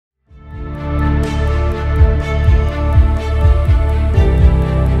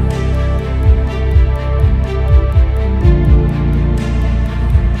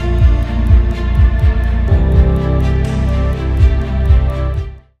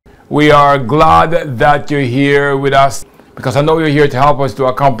We are glad that you're here with us because I know you're here to help us to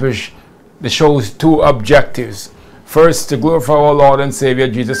accomplish the show's two objectives. First, to glorify our Lord and Savior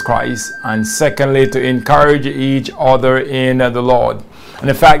Jesus Christ, and secondly, to encourage each other in the Lord. And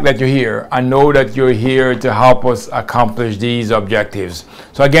the fact that you're here, I know that you're here to help us accomplish these objectives.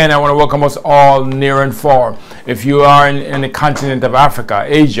 So again, I want to welcome us all near and far. If you are in the continent of Africa,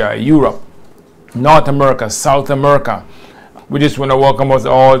 Asia, Europe, North America, South America, we just want to welcome us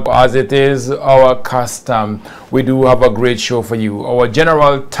all. As it is our custom, we do have a great show for you. Our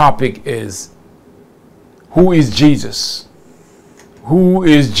general topic is, who is Jesus? Who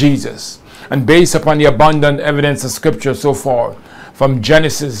is Jesus? And based upon the abundant evidence of Scripture so far, from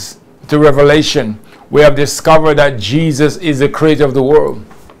Genesis to Revelation, we have discovered that Jesus is the creator of the world,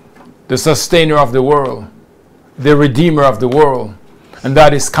 the sustainer of the world, the redeemer of the world, and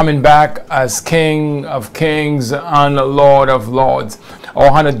that is coming back as King of Kings and Lord of Lords. Our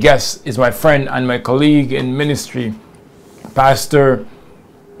honored guest is my friend and my colleague in ministry, Pastor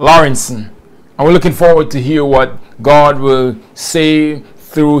Laurencin. And we're looking forward to hear what God will say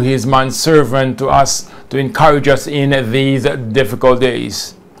through his manservant to us to encourage us in these difficult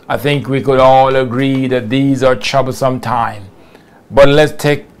days. I think we could all agree that these are troublesome times. But let's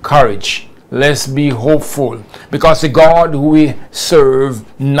take courage. Let's be hopeful, because the God who we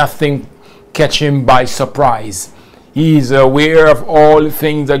serve, nothing catch him by surprise. He is aware of all the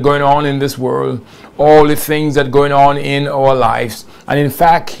things that are going on in this world, all the things that are going on in our lives. And in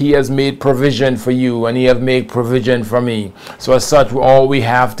fact, he has made provision for you, and he has made provision for me. So as such, all we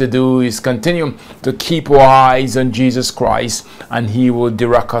have to do is continue to keep our eyes on Jesus Christ, and he will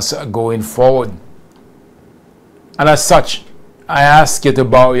direct us going forward. And as such, I ask you to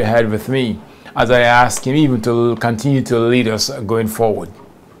bow your head with me as I ask him even to continue to lead us going forward.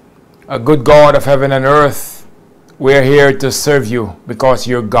 A good God of heaven and earth, we're here to serve you because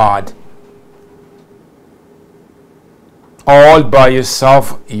you're God. All by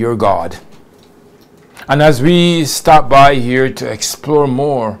yourself, you're God. And as we stop by here to explore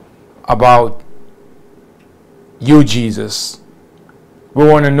more about you, Jesus, we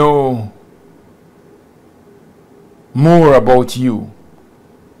want to know more about you.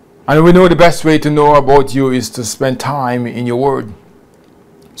 And we know the best way to know about you is to spend time in your word.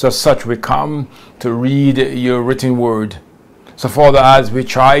 So as such, we come to read your written word. So Father, as we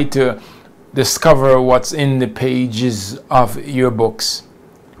try to discover what's in the pages of your books,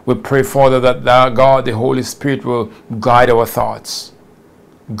 we pray, Father, that God, the Holy Spirit, will guide our thoughts,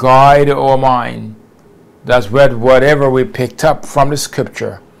 guide our mind. That's whatever we picked up from the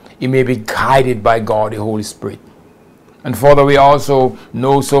Scripture, it may be guided by God, the Holy Spirit. And Father, we also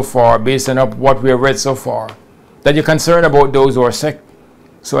know so far, based on what we have read so far, that you're concerned about those who are sick.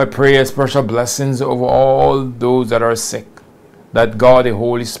 So I pray a special blessings over all those that are sick, that God, the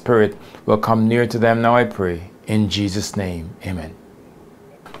Holy Spirit, will come near to them. Now I pray, in Jesus' name, amen.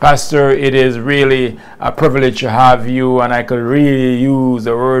 Pastor, it is really a privilege to have you, and I could really use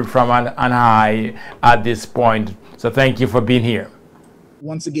a word from on high at this point. So thank you for being here.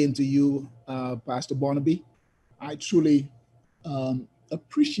 Once again to you, Pastor Barnaby. I truly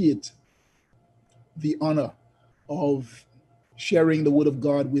appreciate the honor of sharing the word of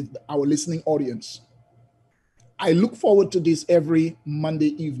God with our listening audience. I look forward to this every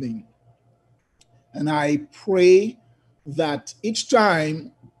Monday evening. And I pray that each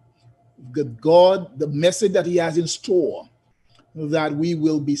time God, the message that he has in store, that we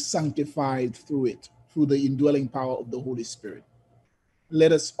will be sanctified through it, through the indwelling power of the Holy Spirit.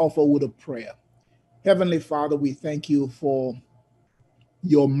 Let us offer a word of prayer. Heavenly Father, we thank you for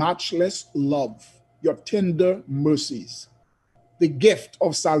your matchless love, your tender mercies, the gift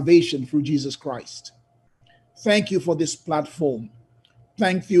of salvation through Jesus Christ. Thank you for this platform.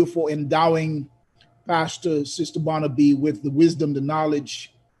 Thank you for endowing Pastor Sister Barnaby with the wisdom, the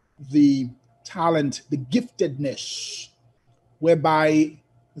knowledge, the talent, the giftedness, whereby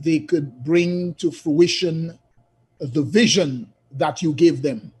they could bring to fruition the vision that you gave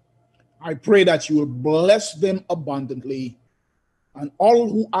them. I pray that you will bless them abundantly, and all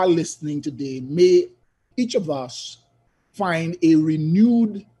who are listening today, may each of us find a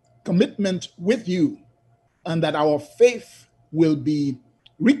renewed commitment with you, and that our faith will be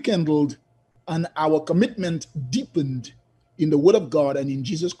rekindled and our commitment deepened in the word of God and in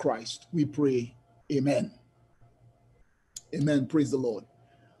Jesus Christ. We pray, amen. Amen. Praise the Lord.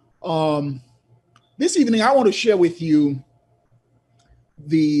 This evening, I want to share with you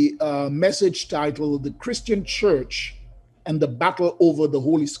the message titled, The Christian Church and the Battle Over the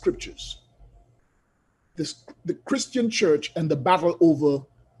Holy Scriptures. The Christian Church and the Battle Over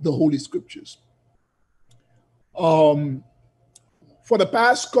the Holy Scriptures. For For the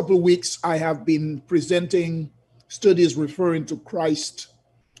past couple of weeks, I have been presenting studies referring to Christ's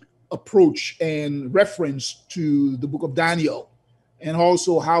approach and reference to the book of Daniel, and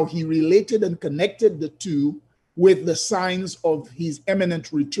also how he related and connected the two with the signs of his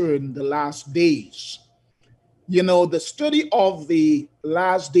imminent return, the last days. You know, the study of the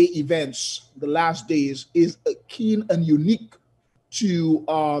last day events, the last days, is keen and unique to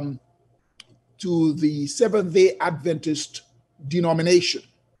the Seventh-day Adventist denomination.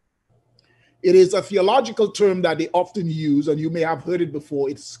 It is a theological term that they often use, and you may have heard it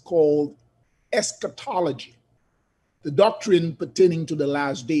before. It's called eschatology, the doctrine pertaining to the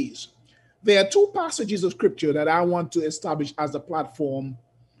last days. There are two passages of scripture that I want to establish as a platform.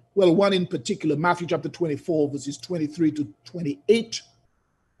 Well, one in particular, Matthew chapter 24, verses 23 to 28.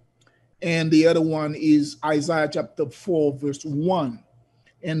 And the other one is Isaiah chapter 4, verse 1.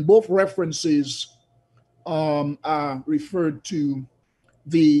 And both references are referred to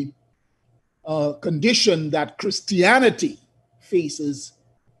the condition that Christianity faces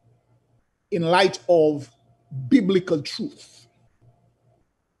in light of biblical truth.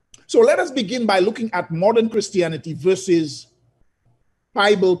 So let us begin by looking at modern Christianity versus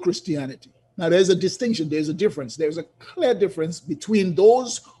Bible Christianity. Now, there's a distinction, there's a difference. There's a clear difference between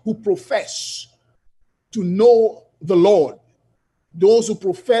those who profess to know the Lord, those who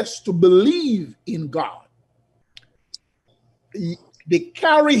profess to believe in God. They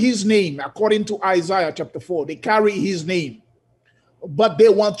carry his name, according to Isaiah chapter 4. They carry his name, but they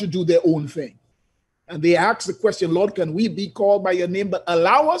want to do their own thing. And they ask the question, Lord, can we be called by your name, but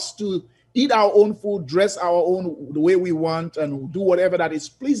allow us to eat our own food, dress our own the way we want, and do whatever that is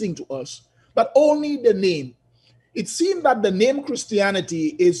pleasing to us, but only the name. It seems that the name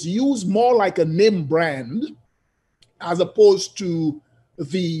Christianity is used more like a name brand as opposed to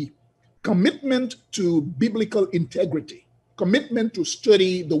the commitment to biblical integrity, commitment to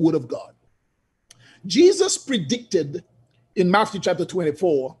study the word of God. Jesus predicted in Matthew chapter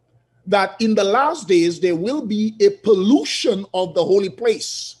 24 that in the last days there will be a pollution of the holy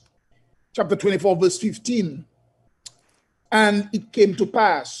place. Chapter 24, verse 15. And it came to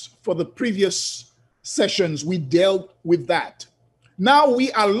pass. For the previous sessions, we dealt with that. Now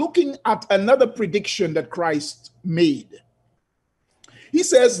we are looking at another prediction that Christ made. He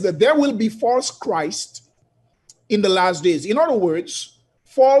says that there will be false Christ in the last days. In other words,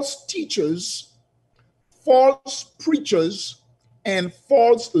 false teachers, false preachers, and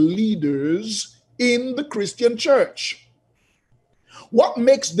false leaders in the Christian church. What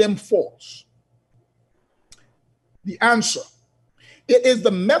makes them false? The answer, it is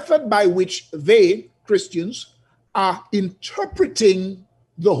the method by which they, Christians, are interpreting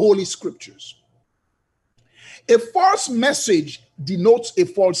the Holy Scriptures. A false message denotes a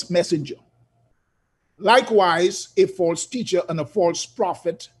false messenger. Likewise, a false teacher and a false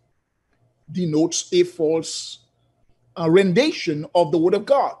prophet denotes a false rendition of the word of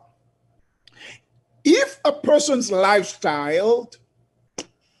God. If a person's lifestyle,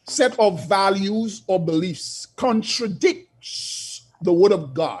 set of values or beliefs contradicts the word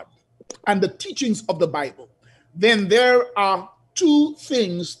of God and the teachings of the Bible, then there are two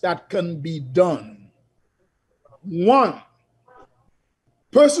things that can be done. One,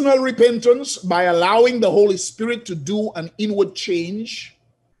 personal repentance by allowing the Holy Spirit to do an inward change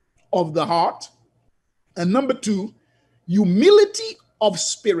of the heart. And number two, humility of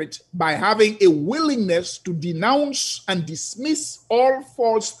spirit by having a willingness to denounce and dismiss all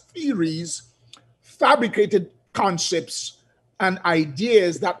false theories, fabricated concepts, and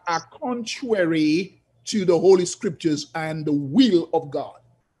ideas that are contrary to the Holy Scriptures and the will of God.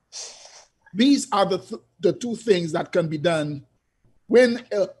 These are the two things that can be done when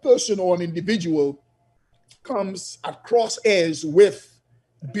a person or an individual comes at cross edge with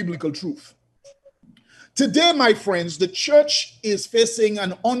biblical truth. Today, my friends, the church is facing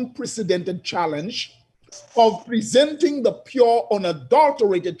an unprecedented challenge of presenting the pure,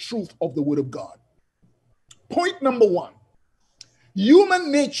 unadulterated truth of the Word of God. Point number one,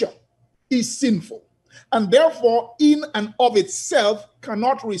 human nature is sinful and therefore in and of itself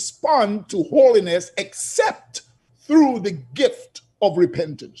cannot respond to holiness except through the gift of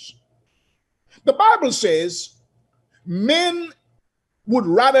repentance. The Bible says men would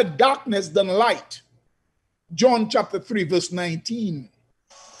rather darkness than light. John chapter 3, verse 19.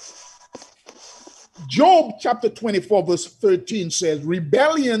 Job chapter 24, verse 13 says,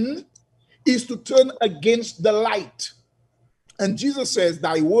 rebellion is to turn against the light. And Jesus says,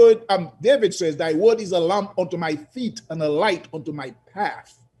 David says, thy word is a lamp unto my feet and a light unto my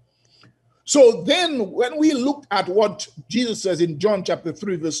path. So then when we look at what Jesus says in John chapter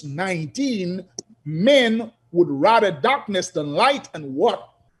 3, verse 19, men would rather darkness than light, and what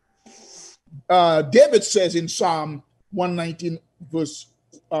David says in Psalm 119, verse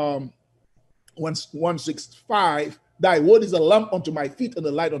 165, thy word is a lamp unto my feet and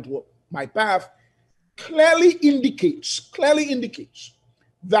a light unto my path, clearly indicates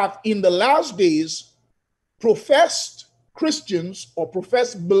that in the last days, professed Christians or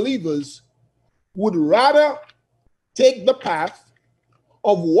professed believers would rather take the path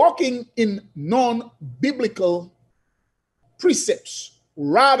of walking in non-biblical precepts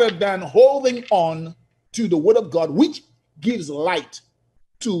rather than holding on to the word of God, which gives light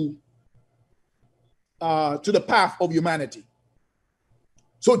to the path of humanity.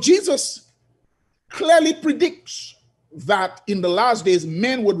 So Jesus clearly predicts that in the last days,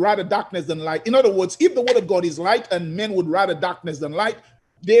 men would rather darkness than light. In other words, if the word of God is light and men would rather darkness than light,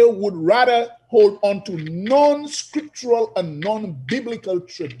 they would rather hold on to non-scriptural and non-biblical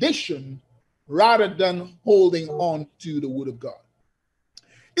tradition rather than holding on to the word of God.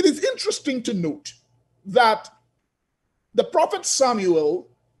 It is interesting to note that the prophet Samuel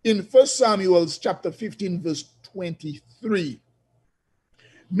in 1 Samuel chapter 15, verse 23,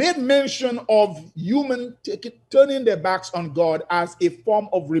 made mention of human turning their backs on God as a form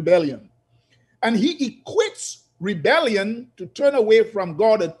of rebellion. And he equates rebellion, to turn away from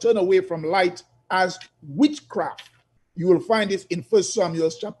God and turn away from light, as witchcraft. You will find this in 1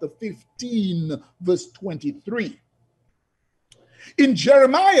 Samuel chapter 15, verse 23. In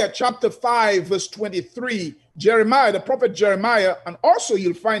Jeremiah chapter 5, verse 23, Jeremiah, the prophet Jeremiah, and also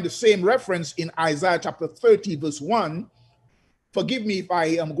you'll find the same reference in Isaiah chapter 30, verse 1. Forgive me if I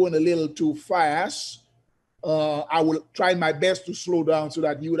am going a little too fast. I will try my best to slow down so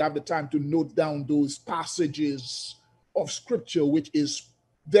that you would have the time to note down those passages of scripture, which is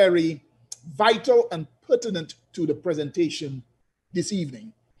very vital and pertinent to the presentation this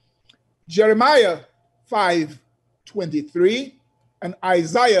evening. Jeremiah 5:23 and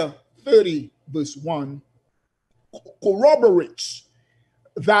Isaiah 30, verse 1 corroborates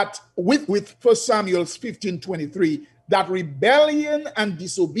that with 1 Samuel 15:23, that rebellion and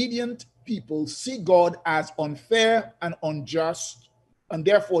disobedient people see God as unfair and unjust, and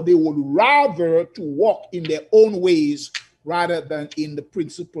therefore they would rather to walk in their own ways rather than in the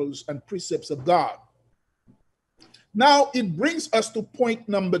principles and precepts of God. Now it brings us to point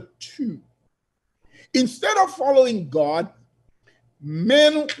number 2. Instead of following God,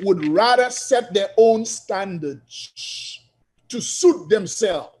 men would rather set their own standards to suit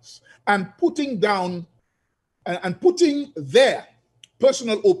themselves and putting their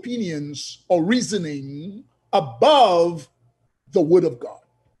personal opinions or reasoning above the word of God.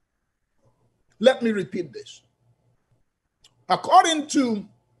 Let me repeat this. According to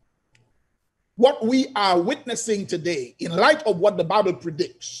what we are witnessing today, in light of what the Bible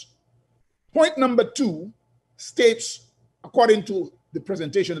predicts, point number 2 states, according to the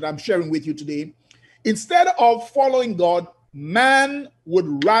presentation that I'm sharing with you today, instead of following God, man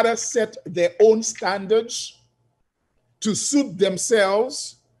would rather set their own standards to suit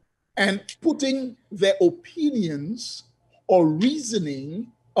themselves and putting their opinions or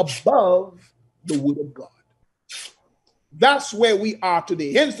reasoning above the word of God. That's where we are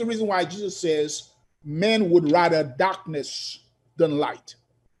today. Hence the reason why Jesus says men would rather darkness than light.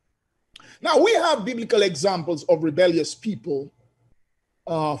 Now, we have biblical examples of rebellious people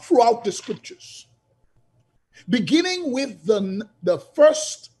throughout the scriptures, beginning with the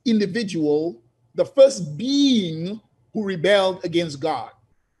first individual, the first being who rebelled against God,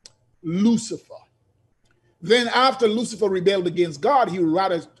 Lucifer. Then after Lucifer rebelled against God, he would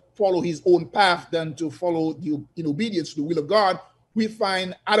rather follow his own path than to follow in obedience to the will of God. We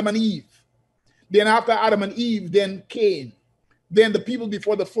find Adam and Eve. Then after Adam and Eve, then Cain. Then the people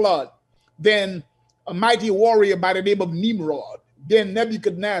before the flood. Then a mighty warrior by the name of Nimrod. Then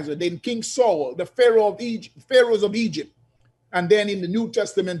Nebuchadnezzar. Then King Saul, the pharaohs of Egypt. And then in the New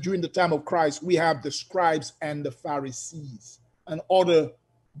Testament, during the time of Christ, we have the scribes and the Pharisees and other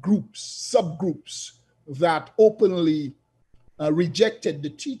groups, subgroups that openly rejected the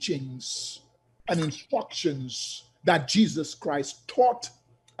teachings and instructions that Jesus Christ taught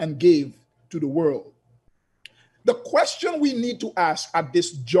and gave to the world. The question we need to ask at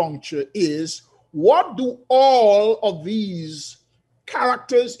this juncture is, what do all of these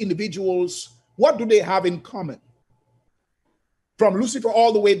characters, individuals, what do they have in common? From Lucifer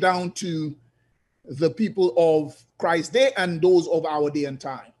all the way down to the people of Christ's day and those of our day and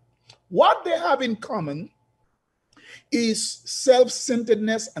time. What they have in common is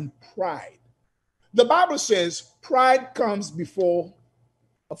self-centeredness and pride. The Bible says pride comes before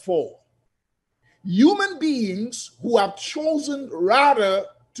a fall. Human beings who have chosen rather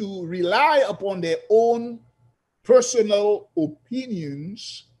to rely upon their own personal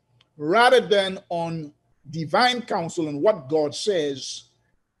opinions rather than on divine counsel and what God says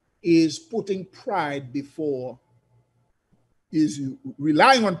is putting pride before, is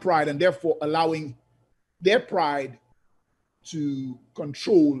relying on pride and therefore allowing their pride to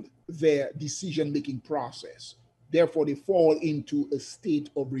control their decision-making process. Therefore, they fall into a state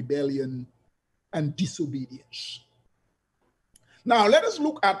of rebellion and disobedience. Now, let us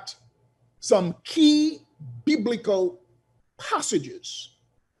look at some key biblical passages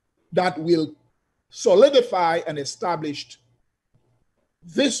that will solidify and establish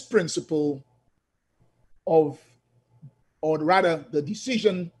this principle of, or rather the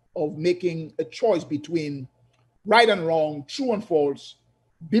decision of making a choice between right and wrong, true and false,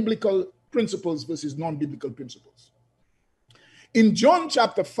 biblical principles versus non-biblical principles. In John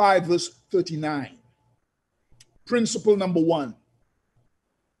chapter 5, verse 39, principle number 1,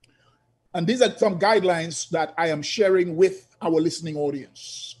 and these are some guidelines that I am sharing with our listening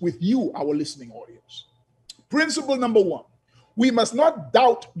audience, with you, our listening audience. Principle number 1, we must not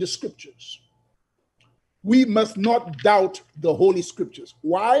doubt the scriptures. We must not doubt the Holy Scriptures.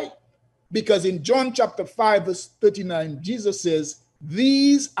 Why? Because in John chapter 5, verse 39, Jesus says,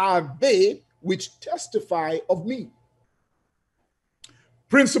 "These are they which testify of me."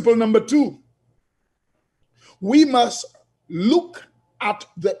 Principle number 2, we must look at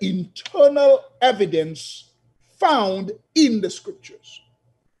the internal evidence found in the scriptures.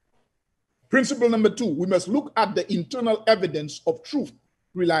 Principle number 2, we must look at the internal evidence of truth,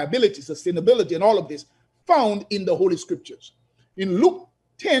 reliability, sustainability, and all of this found in the Holy Scriptures. In Luke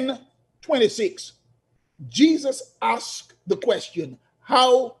 10:26, Jesus asked the question,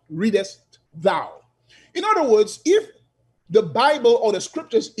 "How readest thou?" In other words, if the Bible or the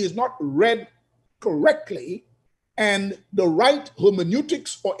scriptures is not read correctly and the right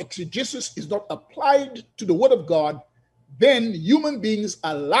hermeneutics or exegesis is not applied to the word of God, then human beings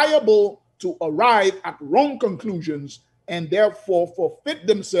are liable to arrive at wrong conclusions and therefore forfeit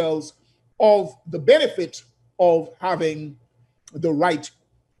themselves of the benefit of having the right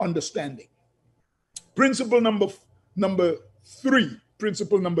understanding. Principle number three.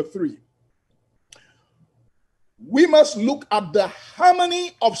 We must look at the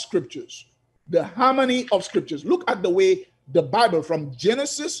harmony of scriptures. The harmony of scriptures. Look at the way the Bible from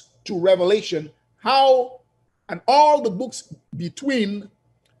Genesis to Revelation, how, and all the books between,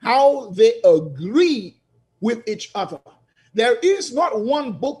 how they agree with each other. There is not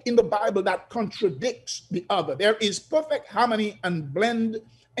one book in the Bible that contradicts the other. There is perfect harmony and blend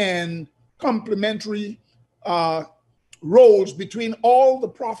and complementary roles between all the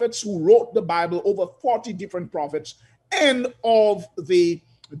prophets who wrote the Bible, over 40 different prophets, and of the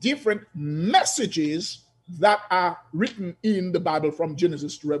different messages that are written in the Bible from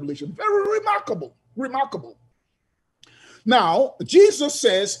Genesis to Revelation. Very remarkable, remarkable. Now, Jesus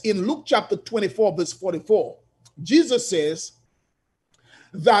says in Luke chapter 24, verse 44, Jesus says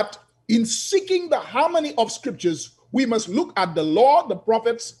that in seeking the harmony of scriptures, we must look at the law, the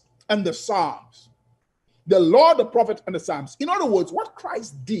prophets, and the Psalms. The law, the prophet, and the Psalms. In other words, what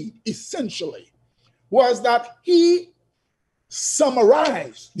Christ did essentially was that he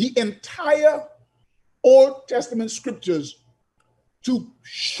summarized the entire Old Testament scriptures to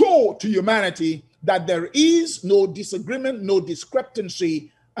show to humanity that there is no disagreement, no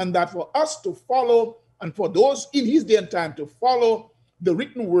discrepancy, and that for us to follow, and for those in his day and time to follow the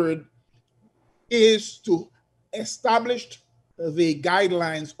written word, is to establish the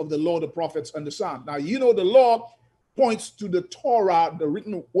guidelines of the law, the prophets, and the Psalms. Now, you know, the law points to the Torah, the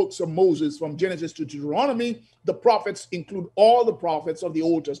written works of Moses from Genesis to Deuteronomy. The prophets include all the prophets of the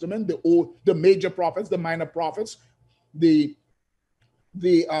Old Testament, the major prophets, the minor prophets. The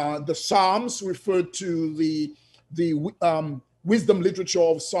Psalms refer to the wisdom literature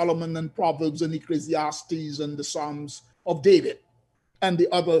of Solomon and Proverbs and Ecclesiastes and the Psalms of David and the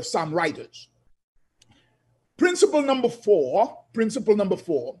other Psalm writers. Principle number four,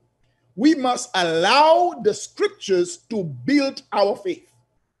 we must allow the scriptures to build our faith.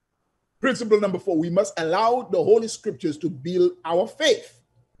 Principle number 4, we must allow the Holy Scriptures to build our faith.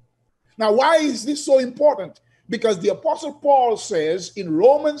 Now, why is this so important? Because the Apostle Paul says in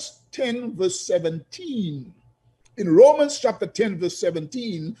Romans 10, verse 17, in Romans chapter 10, verse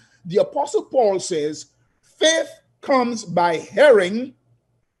 17, the Apostle Paul says, faith comes by hearing,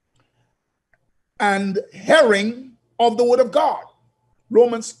 and hearing of the word of God.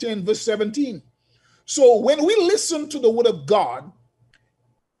 Romans 10, verse 17. So when we listen to the word of God,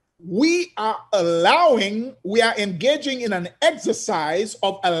 we are engaging in an exercise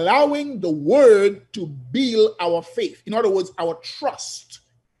of allowing the word to build our faith. In other words, our trust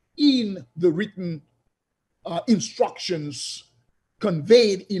in the written instructions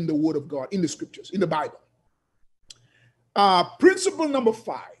conveyed in the Word of God, in the Scriptures, in the Bible. Principle number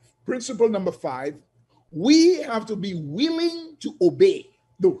five, we have to be willing to obey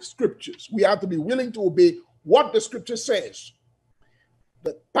the Scriptures. We have to be willing to obey what the Scripture says.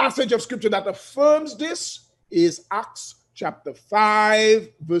 The passage of Scripture that affirms this is Acts chapter 5,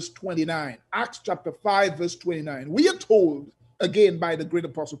 verse 29. Acts chapter 5, verse 29. We are told, again, by the great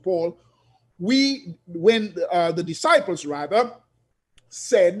apostle Paul, when the disciples, rather,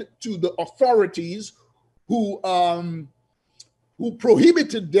 said to the authorities who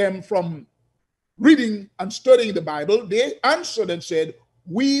prohibited them from reading and studying the Bible, they answered and said,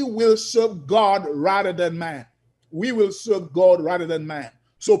 we will serve God rather than man. We will serve God rather than man.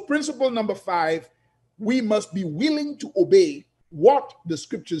 So principle number 5, we must be willing to obey what the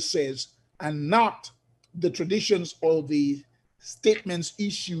Scripture says and not the traditions or the statements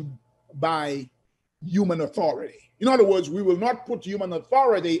issued by human authority. In other words, we will not put human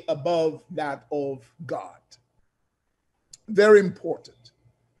authority above that of God. Very important.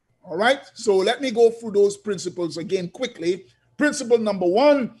 All right, so let me go through those principles again quickly. Principle number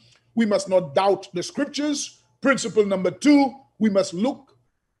 1, we must not doubt the Scriptures. Principle number 2, we must look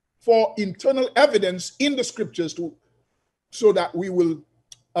for internal evidence in the Scriptures so that we will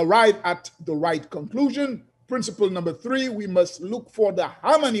arrive at the right conclusion. Principle number 3, we must look for the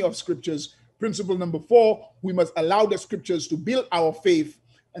harmony of Scriptures. Principle number 4, we must allow the Scriptures to build our faith.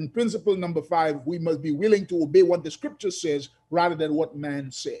 And principle number 5, we must be willing to obey what the Scripture says rather than what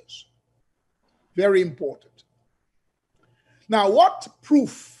man says. Very important. Now, what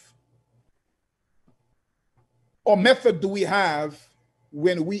proof or method do we have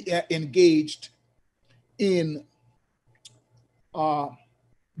when we are engaged in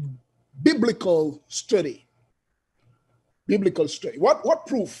biblical study? Biblical study. What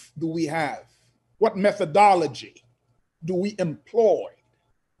proof do we have? What methodology do we employ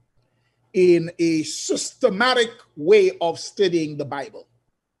in a systematic way of studying the Bible?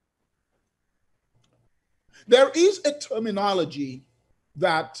 There is a terminology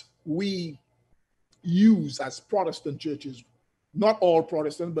that we use as Protestant churches, not all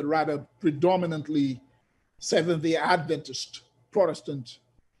Protestant, but rather predominantly Seventh-day Adventist Protestant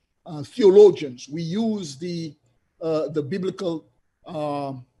theologians. We use the biblical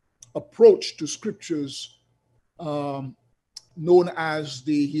approach to Scriptures known as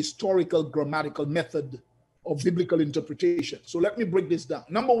the historical grammatical method of biblical interpretation. So let me break this down.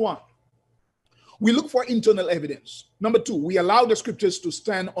 Number 1, we look for internal evidence. Number 2, we allow the Scriptures to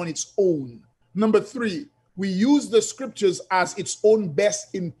stand on its own. Number 3, we use the Scriptures as its own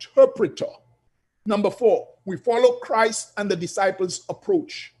best interpreter. Number 4, we follow Christ and the disciples'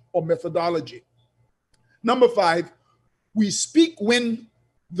 approach or methodology. Number 5, we speak when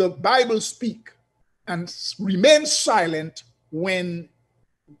the Bible speaks and remain silent when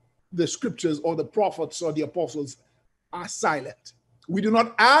the Scriptures or the prophets or the apostles are silent. We do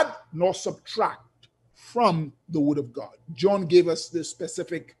not add nor subtract from the Word of God. John gave us this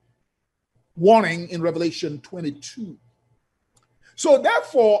specific warning in Revelation 22. So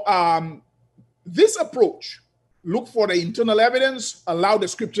therefore, this approach, look for the internal evidence, allow the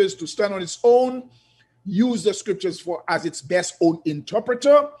Scriptures to stand on its own, use the Scriptures as its best own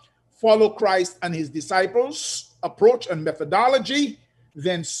interpreter, follow Christ and his disciples' approach and methodology,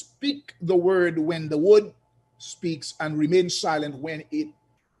 then speak the word when the word speaks and remain silent when it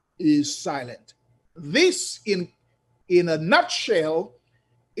is silent. This, in a nutshell,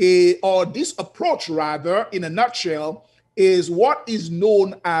 or this approach rather, in a nutshell, is what is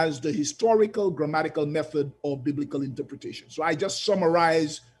known as the historical grammatical method of biblical interpretation. So I just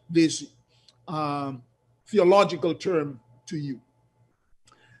summarize this theological term to you.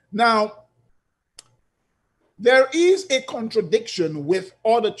 Now, there is a contradiction with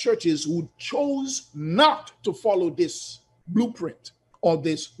other churches who chose not to follow this blueprint or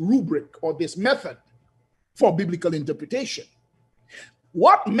this rubric or this method for biblical interpretation.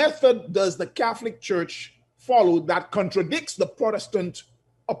 What method does the Catholic Church follow that contradicts the Protestant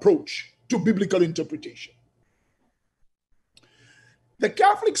approach to biblical interpretation? The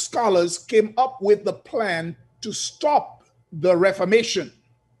Catholic scholars came up with the plan to stop the Reformation.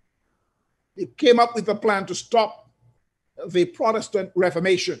 They came up with a plan to stop the Protestant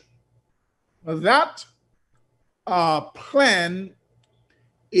Reformation. That plan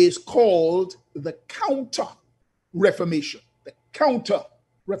is called the Counter-Reformation. The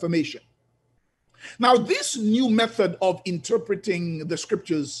Counter-Reformation. Now, this new method of interpreting the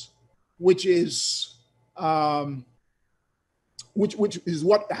Scriptures, which is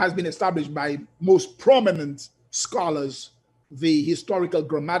what has been established by most prominent scholars, the historical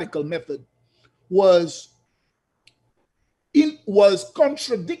grammatical method, was was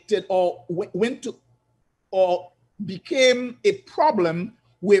contradicted or went to or became a problem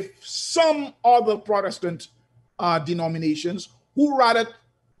with some other Protestant denominations who rather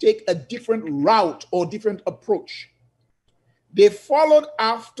take a different route or different approach. They followed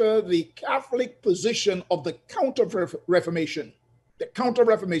after the Catholic position of the Counter-Reformation. The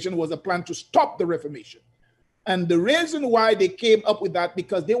Counter-Reformation was a plan to stop the Reformation. And the reason why they came up with that,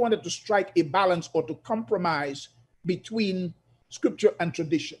 because they wanted to strike a balance or to compromise between scripture and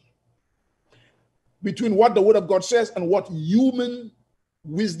tradition, between what the word of God says and what human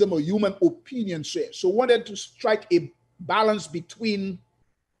wisdom or human opinion says. So wanted to strike a balance between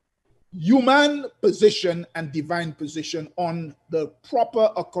human position and divine position on the proper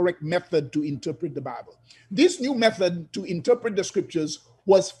or correct method to interpret the Bible. This new method to interpret the scriptures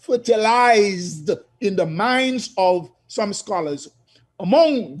was fertilized in the minds of some scholars.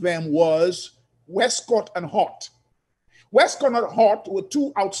 Among them was Westcott and Hort. Westcott and Hort were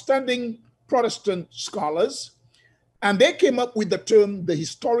two outstanding Protestant scholars, and they came up with the term the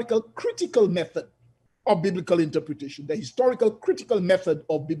historical critical method of biblical interpretation, the historical critical method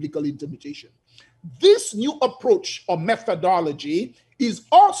of biblical interpretation. This new approach or methodology is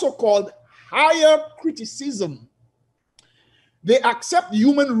also called higher criticism. They accept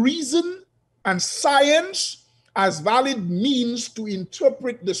human reason and science as valid means to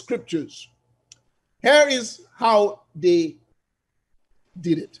interpret the scriptures. Here is how they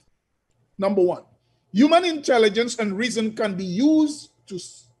did it. Number one, human intelligence and reason can be used to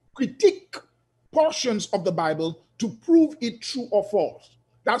critique portions of the Bible to prove it true or false.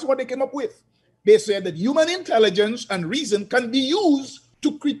 That's what they came up with. They said that human intelligence and reason can be used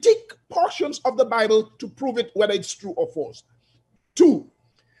to critique portions of the Bible to prove it whether it's true or false. Two,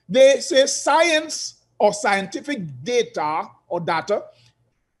 they say science or scientific data or data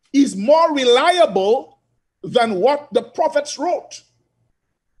is more reliable than what the prophets wrote.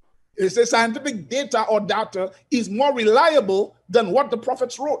 They say scientific data or data is more reliable than what the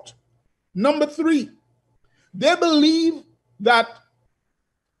prophets wrote. Number three, they believe that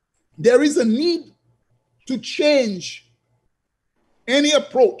there is a need to change any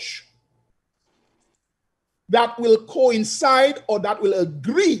approach that will coincide or that will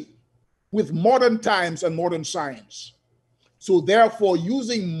agree with modern times and modern science. So therefore,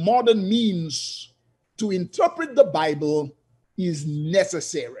 using modern means to interpret the Bible is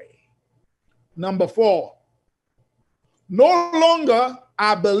necessary. Number four, no longer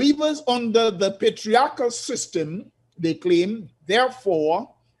are believers under the patriarchal system, they claim.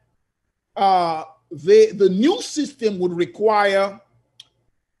 Therefore, the new system would require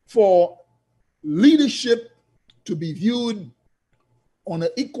for leadership to be viewed on an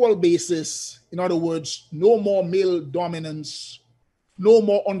equal basis. In other words, no more male dominance, no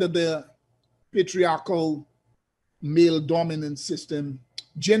more under the patriarchal male dominant system.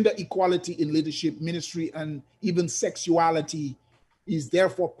 Gender equality in leadership, ministry, and even sexuality is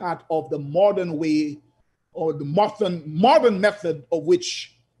therefore part of the modern way or the modern method of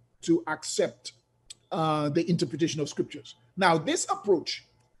which to accept the interpretation of scriptures. Now, this approach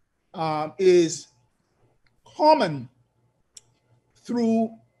is common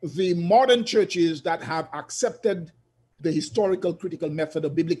through the modern churches that have accepted the historical critical method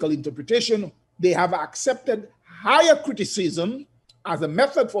of biblical interpretation. They have accepted higher criticism as a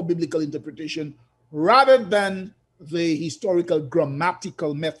method for biblical interpretation rather than the historical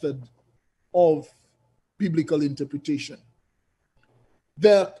grammatical method of biblical interpretation.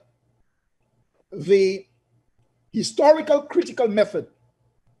 The historical critical method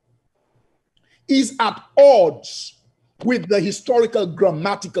is at odds with the historical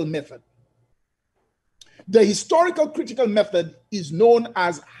grammatical method. The historical critical method is known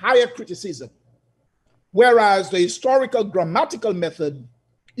as higher criticism, whereas the historical grammatical method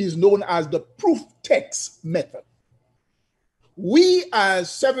is known as the proof text method. We as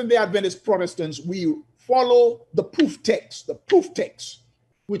Seventh-day Adventist Protestants, we follow the proof text,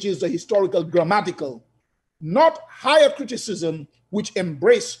 which is the historical grammatical, not higher criticism, which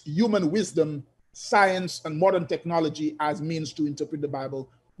embrace human wisdom, science, and modern technology as means to interpret the Bible,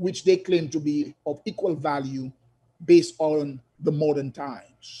 which they claim to be of equal value based on the modern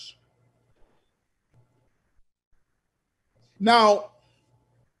times. Now,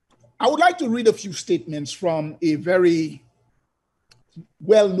 I would like to read a few statements from a very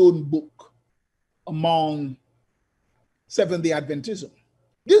well-known book among Seventh-day Adventism.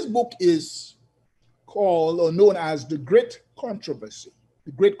 This book is called or known as The Great Controversy.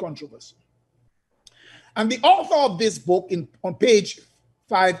 The Great Controversy. And the author of this book on page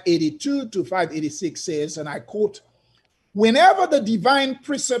 582 to 586 says, and I quote, "Whenever the divine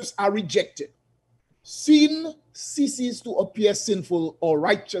precepts are rejected, Sin ceases to appear sinful or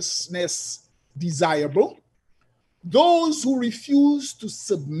righteousness desirable. Those who refuse to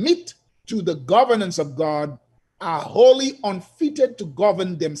submit to the governance of God are wholly unfitted to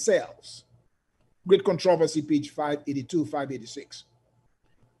govern themselves. Great Controversy, page 582, 586.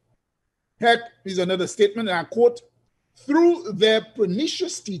 Heck, here's another statement, and I quote, "Through their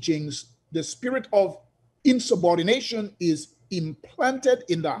pernicious teachings, the spirit of insubordination is implanted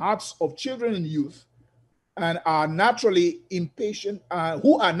in the hearts of children and youth, and are naturally impatient,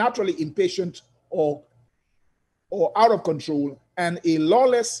 who are naturally impatient or out of control, and a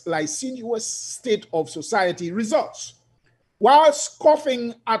lawless, licentious state of society results. While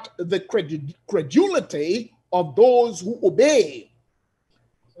scoffing at the credulity of those who obey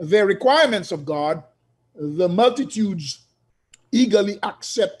the requirements of God, the multitudes eagerly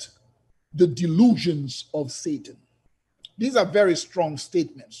accept the delusions of Satan." These are very strong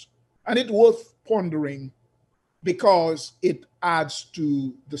statements, and it's worth pondering because it adds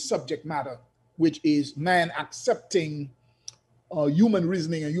to the subject matter, which is man accepting human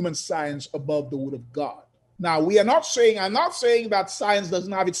reasoning and human science above the word of God. Now, I'm not saying that science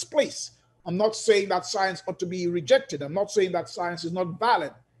doesn't have its place. I'm not saying that science ought to be rejected. I'm not saying that science is not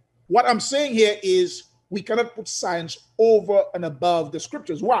valid. What I'm saying here is we cannot put science over and above the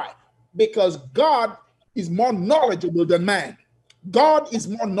scriptures. Why? Because God is more knowledgeable than man. God is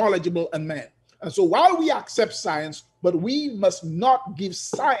more knowledgeable than man. And so while we accept science, but we must not give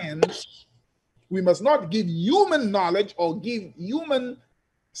science, we must not give human knowledge or give human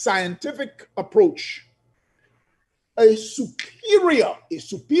scientific approach a superior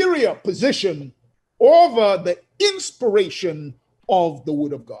position over the inspiration of the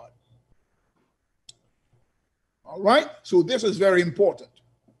word of God. All right, so this is very important.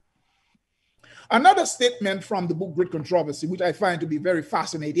 Another statement from the book Great Controversy, which I find to be very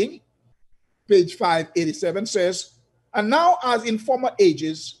fascinating, page 587 says, "And now, as in former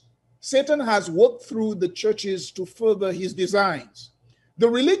ages, Satan has worked through the churches to further his designs. The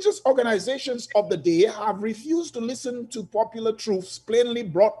religious organizations of the day have refused to listen to popular truths plainly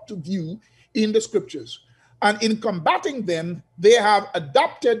brought to view in the scriptures. And in combating them, they have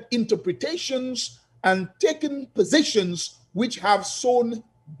adopted interpretations and taken positions which have sown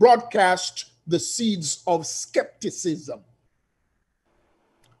broadcast the seeds of skepticism."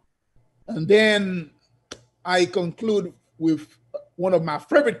 And then I conclude with one of my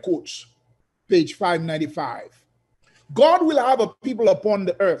favorite quotes, page 595. "God will have a people upon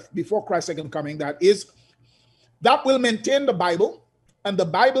the earth before Christ's second coming, that will maintain the Bible and the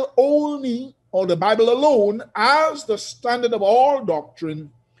Bible only, or the Bible alone, as the standard of all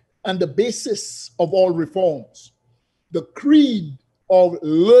doctrine and the basis of all reforms, the creed of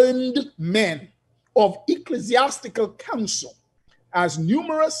learned men, of ecclesiastical council, as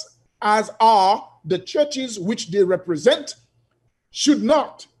numerous as are the churches which they represent, should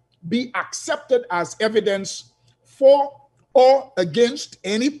not be accepted as evidence for or against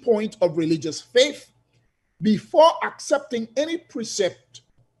any point of religious faith. Before accepting any precept,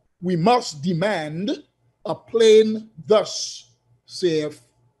 we must demand a plain 'Thus saith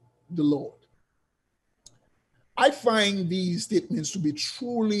the Lord.'" I find these statements to be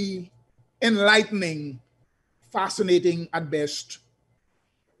truly enlightening, fascinating at best,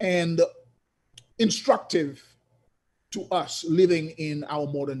 and instructive to us living in our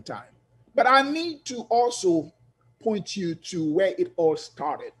modern time. But I need to also point you to where it all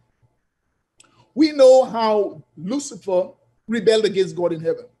started. We know how Lucifer rebelled against God in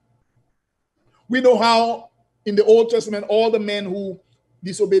heaven. We know how in the Old Testament, all the men who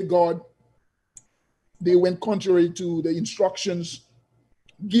disobeyed God, they went contrary to the instructions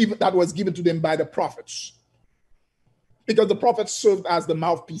that was given to them by the prophets, because the prophets served as the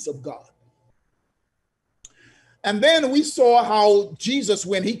mouthpiece of God. And then we saw how Jesus,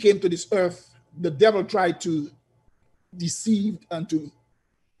 when he came to this earth, the devil tried to deceive and to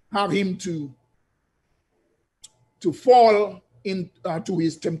have him to fall into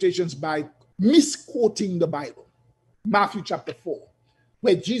his temptations by misquoting the Bible. Matthew chapter 4,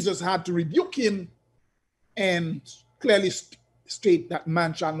 where Jesus had to rebuke him and clearly state that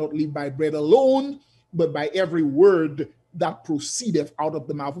man shall not live by bread alone, but by every word that proceedeth out of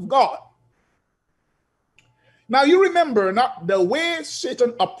the mouth of God. Now, you remember not the way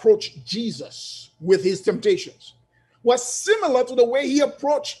Satan approached Jesus with his temptations was similar to the way he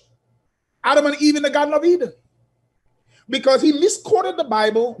approached Adam and Eve in the Garden of Eden, because he misquoted the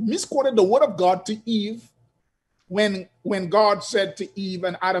Bible, misquoted the word of God to Eve when God said to Eve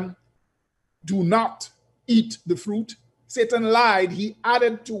and Adam, "Do not eat the fruit." Satan lied. He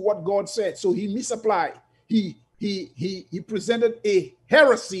added to what God said, so he misapplied. He presented a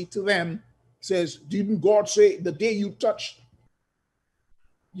heresy to them says, didn't God say the day you touch,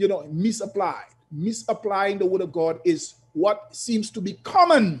 misapplying the word of God is what seems to be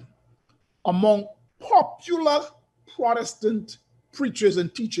common among popular Protestant preachers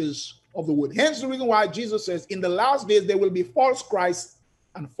and teachers of the word. Hence the reason why Jesus says in the last days there will be false Christs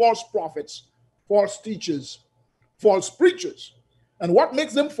and false prophets, false teachers, false preachers. And what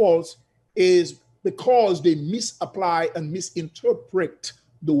makes them false is because they misapply and misinterpret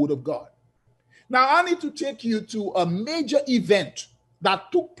the word of God. Now, I need to take you to a major event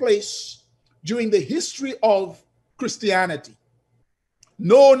that took place during the history of Christianity,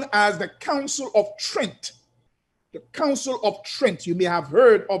 known as the Council of Trent. The Council of Trent. You may have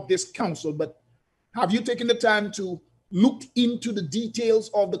heard of this council, but have you taken the time to look into the details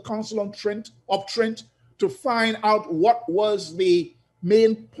of the Council of Trent to find out what was the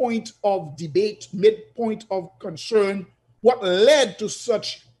main point of debate, main point of concern, what led to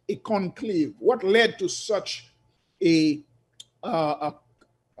such a conclave, what led to such a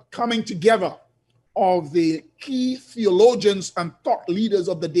coming together of the key theologians and thought leaders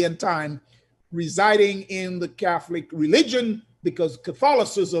of the day and time residing in the Catholic religion, because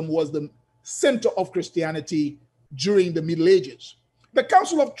Catholicism was the center of Christianity during the Middle Ages. The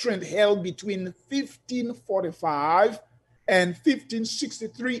Council of Trent held between 1545 and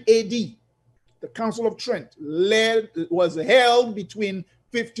 1563 AD. The Council of Trent was held between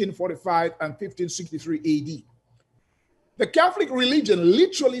 1545 and 1563 AD. The Catholic religion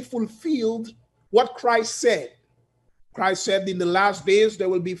literally fulfilled what Christ said. Christ said in the last days there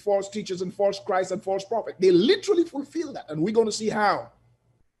will be false teachers and false Christs and false prophets. They literally fulfilled that, and we're going to see how.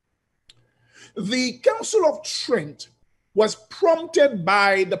 The Council of Trent was prompted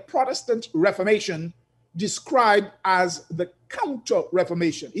by the Protestant Reformation, described as the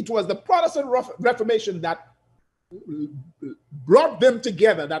Counter-Reformation. It was the Protestant Reformation that brought them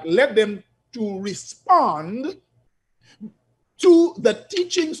together, that led them to respond to the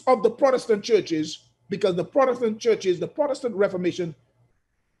teachings of the Protestant churches, because the Protestant churches, the Protestant Reformation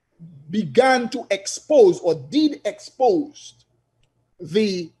began to expose, or did expose,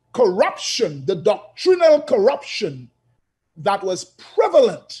 the corruption, the doctrinal corruption that was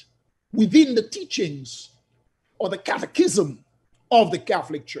prevalent within the teachings or the catechism of the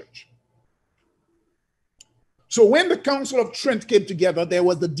Catholic Church. So when the Council of Trent came together, there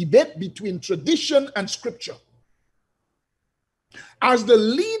was the debate between tradition and scripture. As the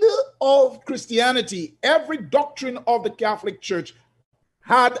leader of Christianity, every doctrine of the Catholic Church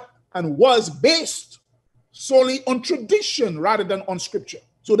had and was based solely on tradition rather than on scripture.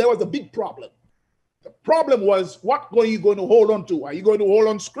 So there was a big problem. The problem was, what are you going to hold on to? Are you going to hold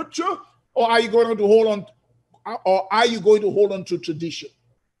on scripture, or are you going to hold on to tradition?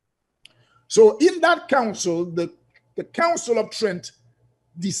 So in that council, the Council of Trent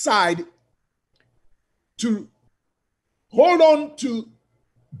decided to hold on to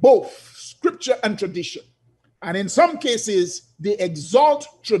both scripture and tradition. And in some cases, they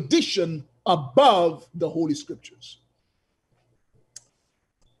exalt tradition above the Holy Scriptures.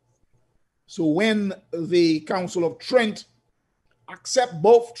 So when the Council of Trent accept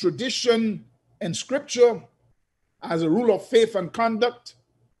both tradition and scripture as a rule of faith and conduct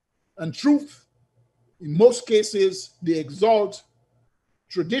and truth, in most cases, they exalt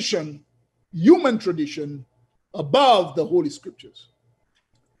tradition, human tradition, above the Holy Scriptures.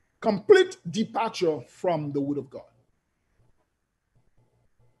 Complete departure from the Word of God.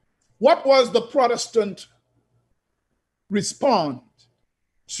 What was the Protestant response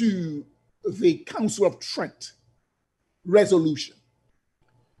to the Council of Trent resolution?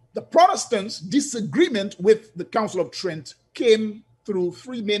 The Protestants' disagreement with the Council of Trent came through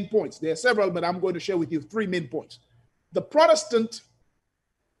three main points. There are several, but I'm going to share with you three main points. The Protestant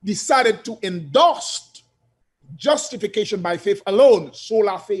decided to endorse justification by faith alone,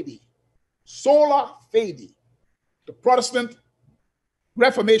 sola fide. Sola fide. The Protestant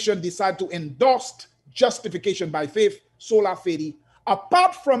Reformation decided to endorse justification by faith, sola fide,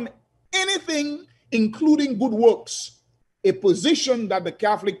 apart from anything including good works, a position that the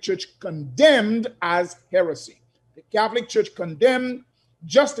Catholic Church condemned as heresy. The Catholic Church condemned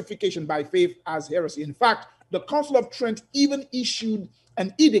justification by faith as heresy. In fact, the Council of Trent even issued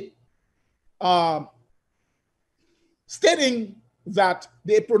an edict stating that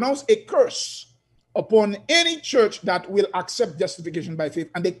they pronounce a curse upon any church that will accept justification by faith,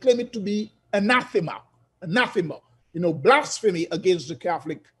 and they claim it to be anathema, blasphemy against the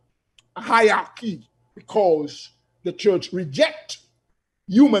Catholic hierarchy, because the church reject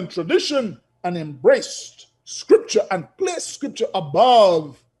human tradition and embraced scripture and placed scripture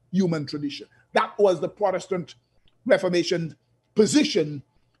above human tradition. That was the Protestant Reformation position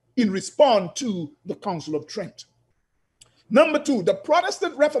in response to the Council of Trent. Number two, the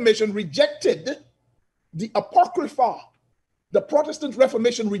Protestant Reformation rejected the Apocrypha. The Protestant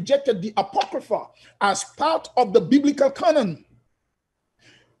Reformation rejected the Apocrypha as part of the biblical canon.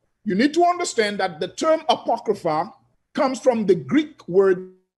 You need to understand that the term Apocrypha comes from the Greek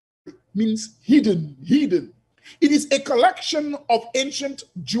word, means hidden, hidden. It is a collection of ancient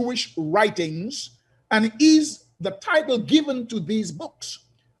Jewish writings and is the title given to these books,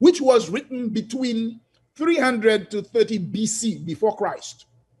 which was written between 300 to 30 BC, before Christ,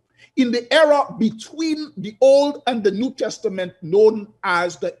 in the era between the Old and the New Testament, known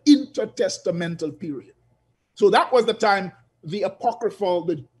as the intertestamental period. So that was the time the apocryphal,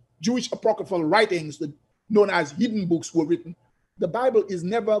 the Jewish apocryphal writings, known as hidden books, were written. The Bible is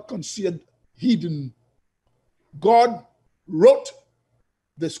never considered hidden. God wrote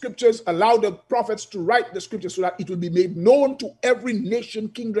the scriptures, allowed the prophets to write the scriptures so that it will be made known to every nation,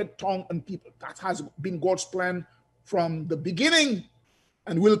 kindred, tongue, and people. That has been God's plan from the beginning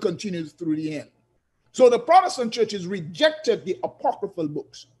and will continue through the end. So the Protestant churches rejected the apocryphal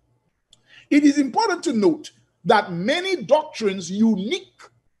books. It is important to note that many doctrines unique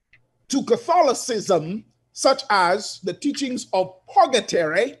to Catholicism, such as the teachings of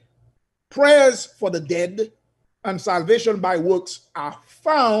purgatory, prayers for the dead, and salvation by works, are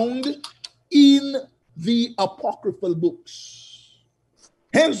found in the apocryphal books.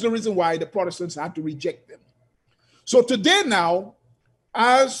 Hence the reason why the Protestants had to reject them. So today now,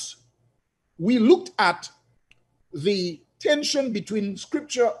 as we looked at the tension between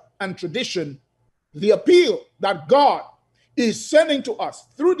scripture and tradition, the appeal that God is sending to us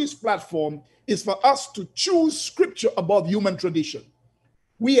through this platform is for us to choose scripture above human tradition.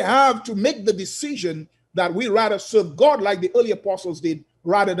 We have to make the decision that we rather serve God like the early apostles did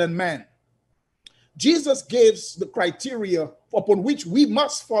rather than man. Jesus gives the criteria upon which we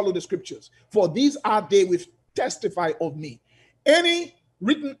must follow the scriptures. For these are they which testify of me. Any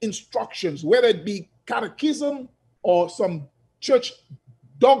written instructions, whether it be catechism or some church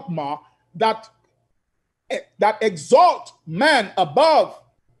dogma that exalt man above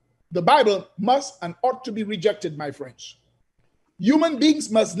the Bible, must and ought to be rejected, my friends. Human beings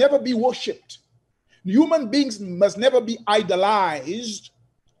must never be worshipped. Human beings must never be idolized.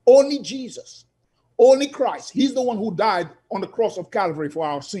 Only Jesus, only Christ. He's the one who died on the cross of Calvary for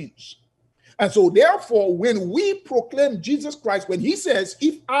our sins. And so therefore, when we proclaim Jesus Christ, when he says,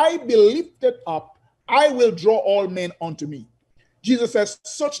 if I be lifted up, I will draw all men unto me. Jesus says,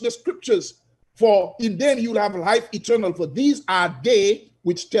 search the scriptures, for in them you will have life eternal, for these are they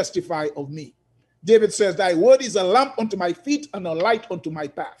which testify of me. David says, thy word is a lamp unto my feet and a light unto my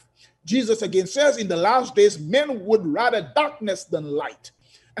path. Jesus again says, in the last days, men would rather darkness than light.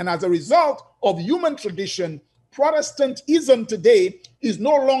 And as a result of human tradition, Protestantism today is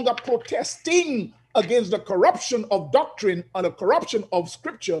no longer protesting against the corruption of doctrine or the corruption of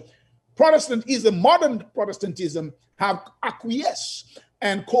scripture. Protestantism, modern Protestantism, have acquiesced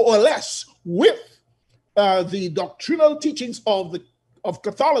and coalesced with the doctrinal teachings of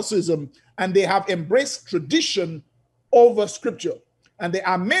Catholicism, and they have embraced tradition over scripture. And there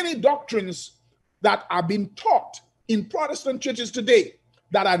are many doctrines that are being taught in Protestant churches today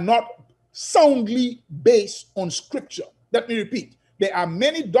that are not soundly based on scripture. Let me repeat. There are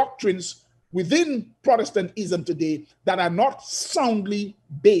many doctrines within Protestantism today that are not soundly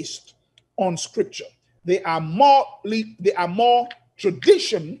based on scripture. They are more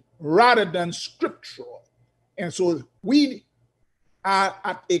tradition rather than scriptural. And so we are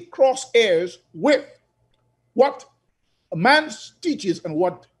at a crosshairs with what man teaches and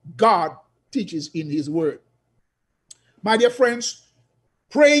what God teaches in his word. My dear friends,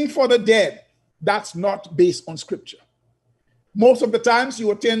 praying for the dead, that's not based on scripture. Most of the times you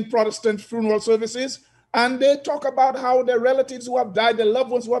attend Protestant funeral services and they talk about how their relatives who have died, their loved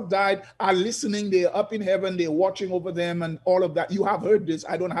ones who have died are listening, they're up in heaven, they're watching over them and all of that. You have heard this.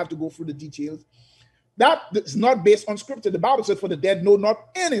 I don't have to go through the details. That is not based on scripture. The Bible said, for the dead know not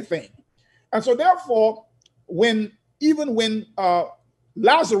anything. And so therefore, even when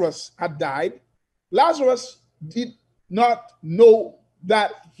Lazarus had died, Lazarus did not know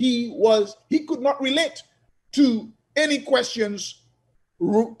that he could not relate to any questions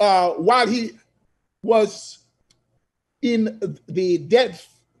while he was in the death,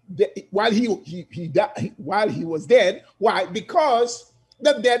 while he was dead. Why? Because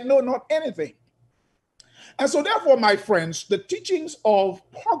the dead know not anything. And so therefore, my friends, the teachings of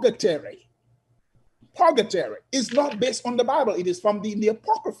purgatory is not based on the Bible. It is from the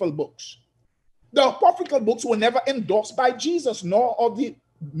apocryphal books. The apocryphal books were never endorsed by Jesus nor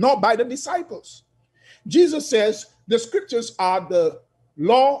by the disciples. Jesus says the scriptures are the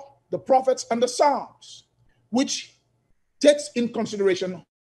law, the prophets, and the Psalms, which takes in consideration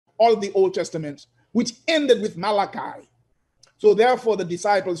all the Old Testament, which ended with Malachi. So therefore, the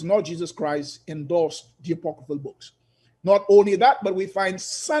disciples, not Jesus Christ, endorsed the apocryphal books. Not only that, but we find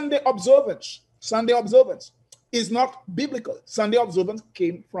Sunday observance. Sunday observance is not biblical. Sunday observance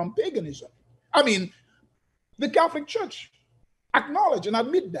came from paganism. I mean, the Catholic Church acknowledge and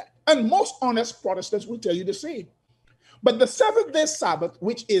admit that. And most honest Protestants will tell you the same. But the seventh-day Sabbath,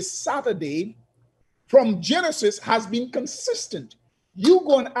 which is Saturday, from Genesis has been consistent. You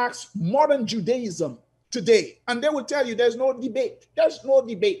go and ask modern Judaism today, and they will tell you there's no debate. There's no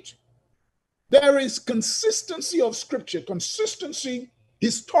debate. There is consistency of Scripture, consistency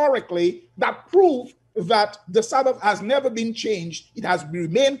historically that prove that the Sabbath has never been changed. It has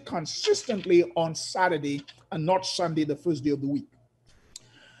remained consistently on Saturday and not Sunday, the first day of the week.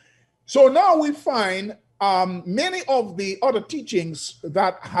 So now we find many of the other teachings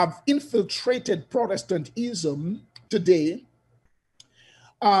that have infiltrated Protestantism today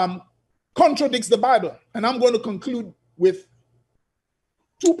contradicts the Bible. And I'm going to conclude with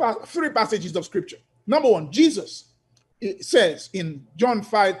three passages of Scripture. Number one, Jesus says in John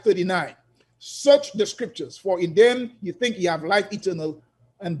 5:39, search the Scriptures, for in them you think you have life eternal,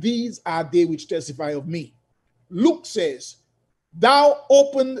 and these are they which testify of me. Luke says, thou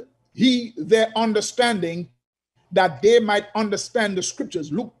opened he their understanding that they might understand the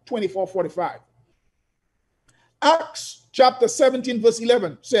Scriptures. Luke 24:45. Acts chapter 17 verse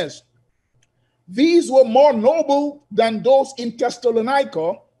 11 says, these were more noble than those in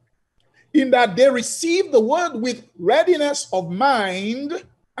Thessalonica, in that they received the word with readiness of mind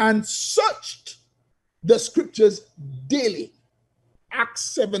and searched the Scriptures daily.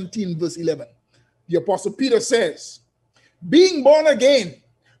 Acts 17 verse 11. The Apostle Peter says, being born again,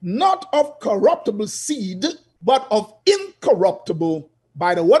 not of corruptible seed, but of incorruptible,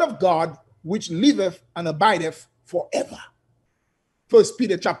 by the word of God, which liveth and abideth forever. 1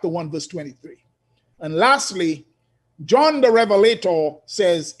 Peter chapter 1 verse 23. And lastly, John the Revelator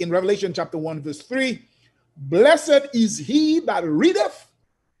says in Revelation chapter 1 verse 3, blessed is he that readeth,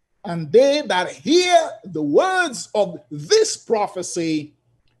 and they that hear the words of this prophecy,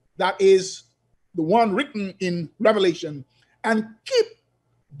 that is the one written in Revelation, and keep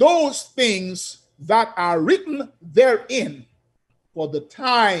those things that are written therein, for the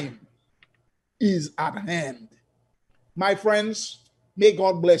time is at hand. My friends, may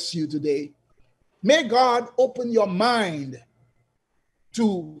God bless you today. May God open your mind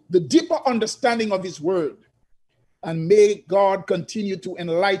to the deeper understanding of his word. And may God continue to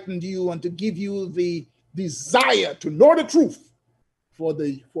enlighten you and to give you the desire to know the truth. For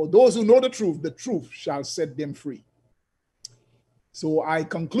those who know the truth shall set them free. So I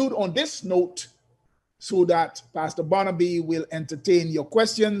conclude on this note so that Pastor Barnaby will entertain your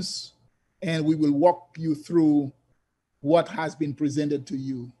questions and we will walk you through what has been presented to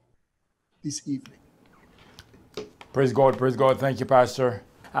you this evening. Praise God, praise God. Thank you, Pastor.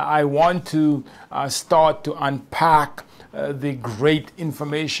 I want to start to unpack the great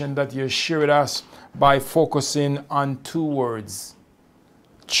information that you share with us by focusing on two words,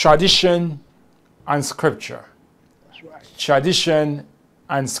 tradition and Scripture. That's right. Tradition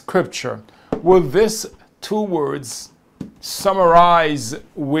and Scripture. Will these two words summarize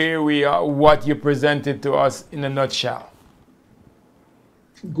where we are, what you presented to us in a nutshell?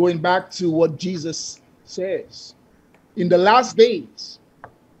 Going back to what Jesus says, in the last days,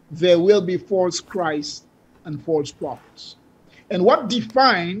 there will be false Christs and false prophets. And what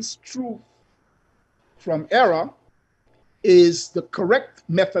defines truth from error is the correct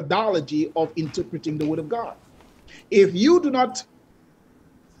methodology of interpreting the Word of God. If you do not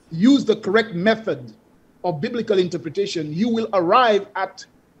use the correct method of biblical interpretation, you will arrive at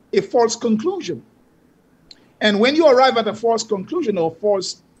a false conclusion. And when you arrive at a false conclusion, or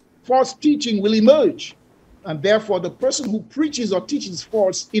false teaching will emerge. And therefore, the person who preaches or teaches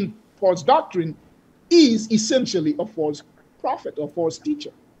false doctrine is essentially a false prophet or false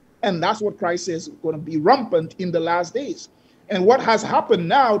teacher. And that's what Christ says is going to be rampant in the last days. And what has happened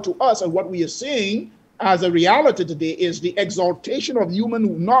now to us, and what we are seeing as a reality today, is the exaltation of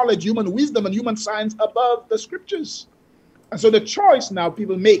human knowledge, human wisdom, and human science above the Scriptures. And so the choice now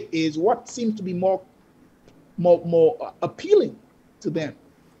people make is what seems to be more appealing to them.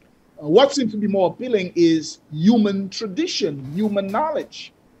 What seems to be more appealing is human tradition, human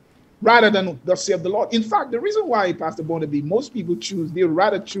knowledge, rather than thus saith the Lord. In fact, the reason why, Pastor Barnaby, most people they'd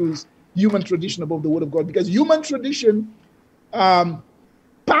rather choose human tradition above the Word of God, because human tradition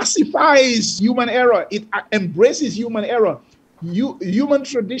pacifies human error. It embraces human error. Human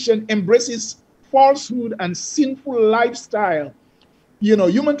tradition embraces falsehood and sinful lifestyle.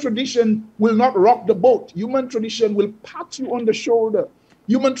 Human tradition will not rock the boat. Human tradition will pat you on the shoulder.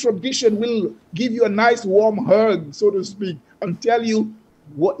 Human tradition will give you a nice warm hug, so to speak, and tell you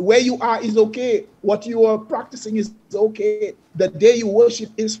where you are is okay. What you are practicing is okay. The day you worship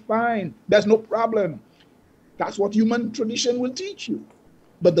is fine. There's no problem. That's what human tradition will teach you.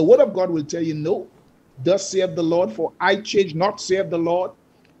 But the word of God will tell you, no, thus saith the Lord, for I change not, saith the Lord.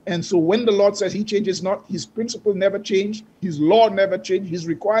 And so when the Lord says he changes not, his principle never changed, his law never changed, his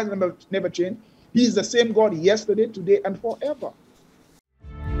requirements never changed. He is the same God yesterday, today, and forever.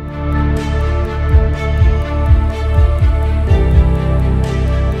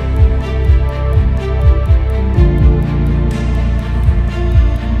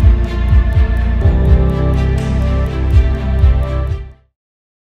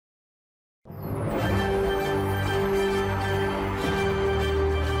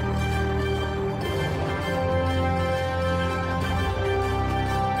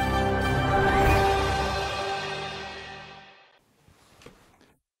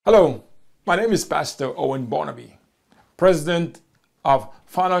 Hello, my name is Pastor Owen Barnaby, President of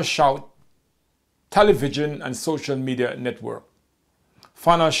Final Shout Television and Social Media Network.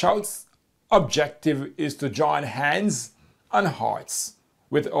 Final Shout's objective is to join hands and hearts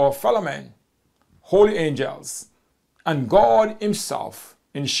with our fellow men, holy angels, and God himself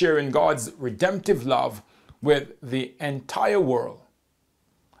in sharing God's redemptive love with the entire world.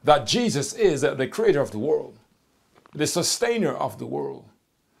 That Jesus is the creator of the world, the sustainer of the world,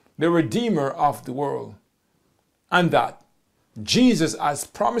 the Redeemer of the world, and that Jesus has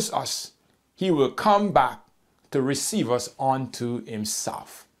promised us he will come back to receive us unto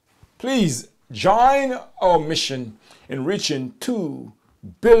himself. Please join our mission in reaching 2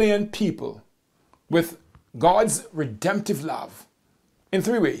 billion people with God's redemptive love in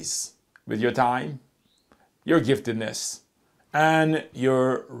 3 ways: with your time, your giftedness, and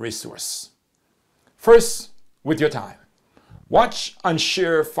your resource. First, with your time. Watch and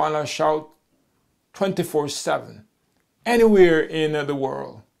share Final Shout 24/7 anywhere in the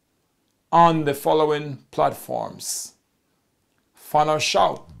world on the following platforms: Final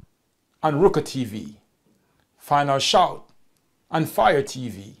Shout on Ruka TV, Final Shout on Fire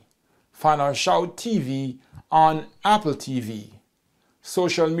TV, Final Shout TV on Apple TV,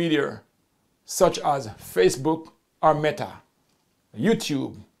 social media such as Facebook or Meta,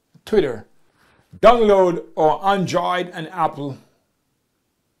 YouTube, Twitter. Download our Android and Apple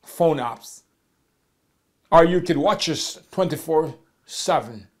phone apps. Or you can watch us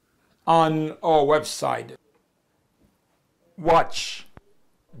 24/7 on our website,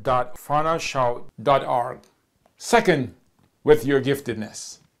 watch.finalshout.org. Second, with your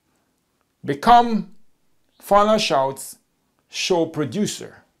giftedness. Become Final Shout's show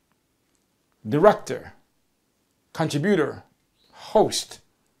producer, director, contributor, host,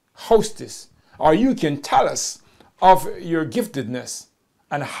 hostess, or you can tell us of your giftedness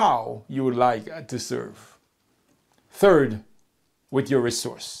and how you would like to serve. Third, with your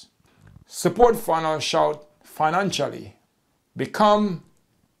resource. Support Final Shout financially. Become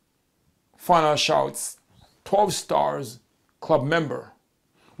Final Shout's 12 Stars Club member,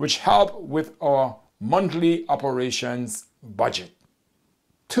 which help with our monthly operations budget.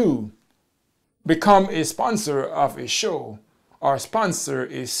 2, become a sponsor of a show or sponsor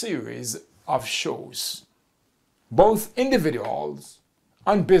a series of shows. Both individuals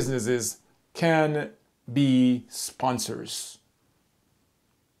and businesses can be sponsors.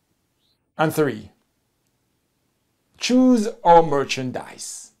 And 3, choose our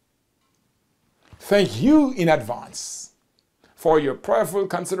merchandise. Thank you in advance for your prayerful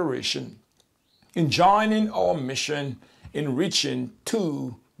consideration in joining our mission in reaching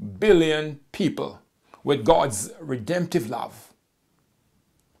 2 billion people with God's redemptive love.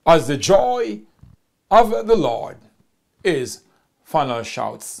 As the joy of the Lord is Final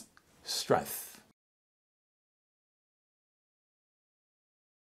Shout's strength.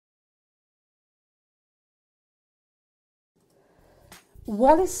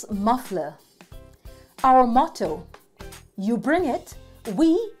 Wallace Muffler. Our motto: you bring it,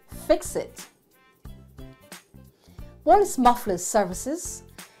 we fix it. Wallace Muffler's services.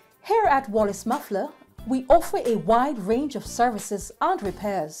 Here at Wallace Muffler, we offer a wide range of services and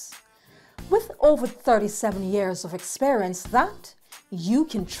repairs. With over 37 years of experience that you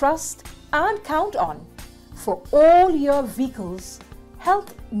can trust and count on for all your vehicles'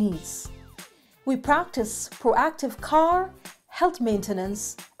 health needs. We practice proactive car, health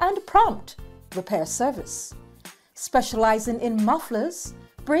maintenance, and prompt repair service, specializing in mufflers,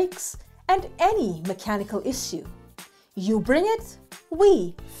 brakes, and any mechanical issue. You bring it,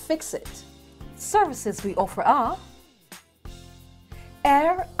 we fix it. Services we offer are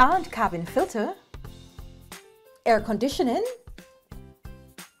air and cabin filter, air conditioning,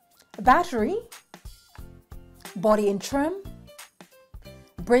 battery, body and trim,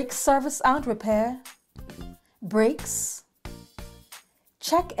 brake service and repair, brakes,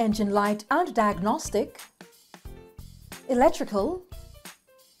 check engine light and diagnostic, electrical,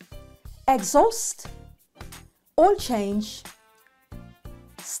 exhaust, oil change,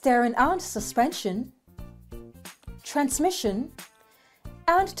 steering and suspension, transmission,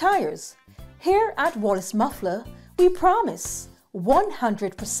 and tires. Here at Wallace Muffler, we promise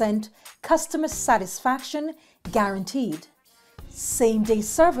 100% customer satisfaction guaranteed. Same-day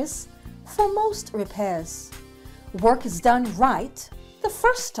service for most repairs. Work is done right the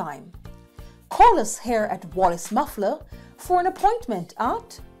first time. Call us here at Wallace Muffler for an appointment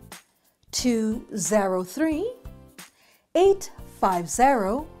at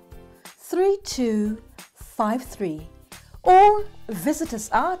 203-850-3253 or visit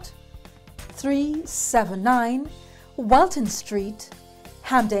us at 379 Walton Street,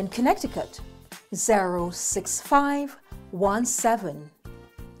 Hamden, Connecticut 06517.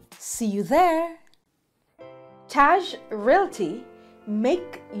 See you there. Taj Realty,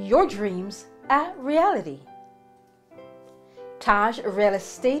 make your dreams a reality. Taj Real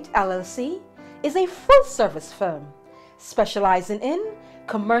Estate LLC is a full-service firm specializing in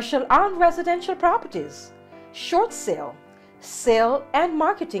commercial and residential properties, short sale, sale and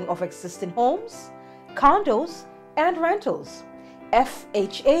marketing of existing homes, condos and rentals,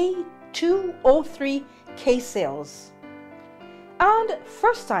 FHA 203K sales, and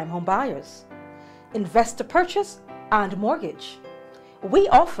first-time home buyers, investor purchase and mortgage. We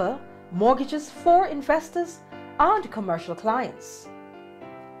offer mortgages for investors and commercial clients.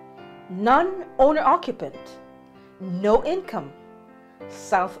 Non-owner occupant, no income,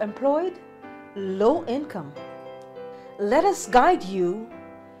 self-employed, low income. Let us guide you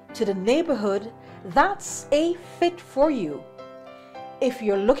to the neighborhood that's a fit for you. If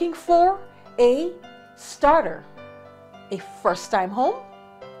you're looking for a starter, a first-time home,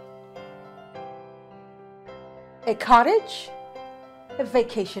 a cottage, a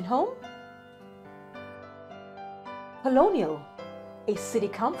vacation home, colonial, a city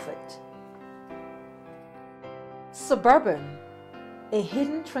comfort, suburban, a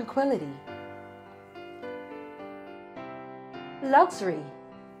hidden tranquility, luxury,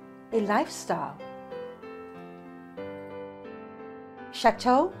 a lifestyle,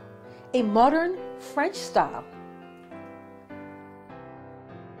 chateau, a modern French style,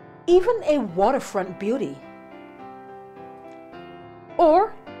 even a waterfront beauty.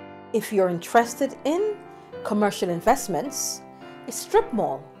 Or if you're interested in commercial investments, a strip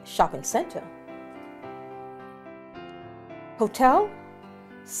mall, shopping center, hotel,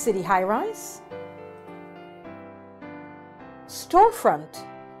 city high-rise, storefront,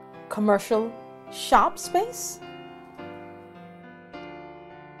 commercial shop space,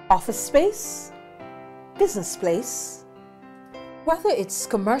 office space, business place. Whether it's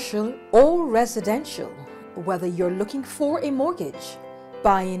commercial or residential, whether you're looking for a mortgage,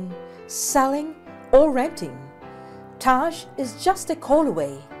 buying, selling, or renting, Taj is just a call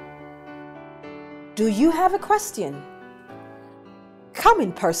away. Do you have a question? Come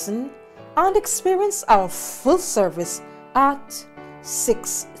in person and experience our full service at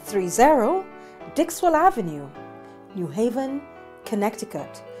 630 Dixwell Avenue, New Haven,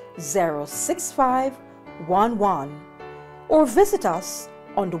 Connecticut 06511, or visit us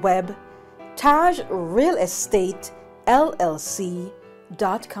on the web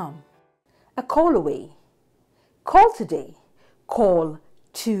tajrealestatellc.com. A call away. Call today. Call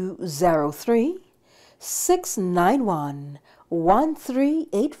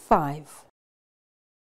 203-691-1385.